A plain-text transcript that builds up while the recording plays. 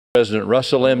President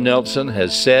Russell M. Nelson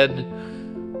has said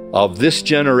of this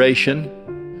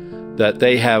generation that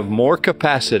they have more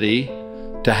capacity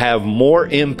to have more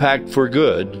impact for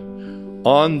good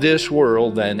on this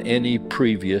world than any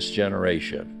previous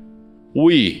generation.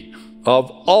 We,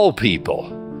 of all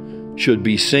people, should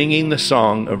be singing the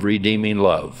song of redeeming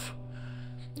love.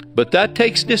 But that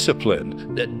takes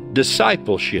discipline,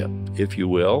 discipleship, if you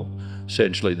will,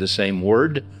 essentially the same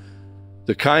word,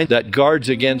 the kind that guards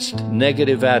against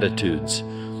negative attitudes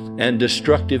and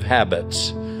destructive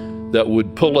habits that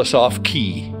would pull us off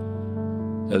key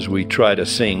as we try to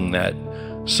sing that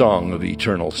song of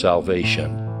eternal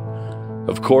salvation.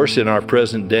 Of course, in our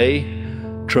present day,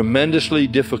 tremendously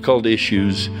difficult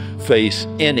issues face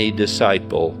any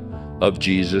disciple of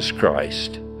Jesus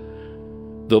Christ.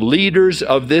 The leaders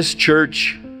of this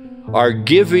church are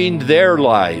giving their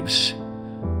lives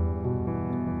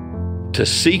to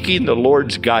seeking the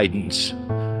Lord's guidance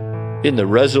in the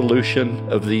resolution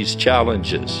of these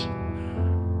challenges.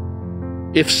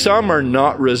 If some are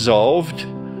not resolved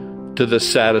to the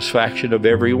satisfaction of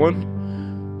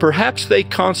everyone, perhaps they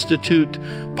constitute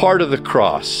part of the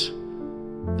cross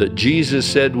that Jesus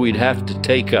said we'd have to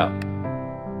take up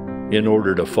in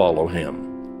order to follow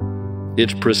Him.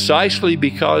 It's precisely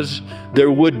because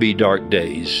there would be dark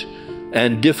days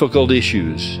and difficult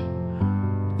issues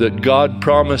that God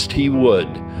promised He would,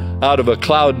 out of a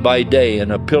cloud by day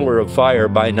and a pillar of fire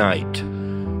by night,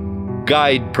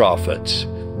 guide prophets,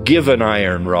 give an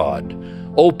iron rod,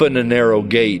 open a narrow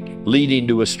gate leading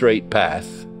to a straight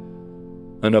path,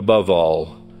 and above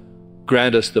all,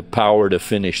 grant us the power to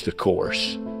finish the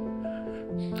course.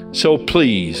 So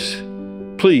please,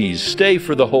 please stay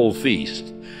for the whole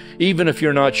feast, even if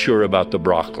you're not sure about the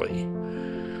broccoli.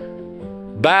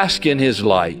 Bask in His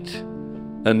light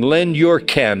and lend your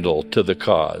candle to the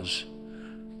cause.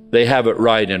 They have it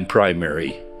right in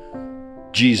primary.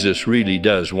 Jesus really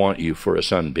does want you for a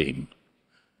sunbeam.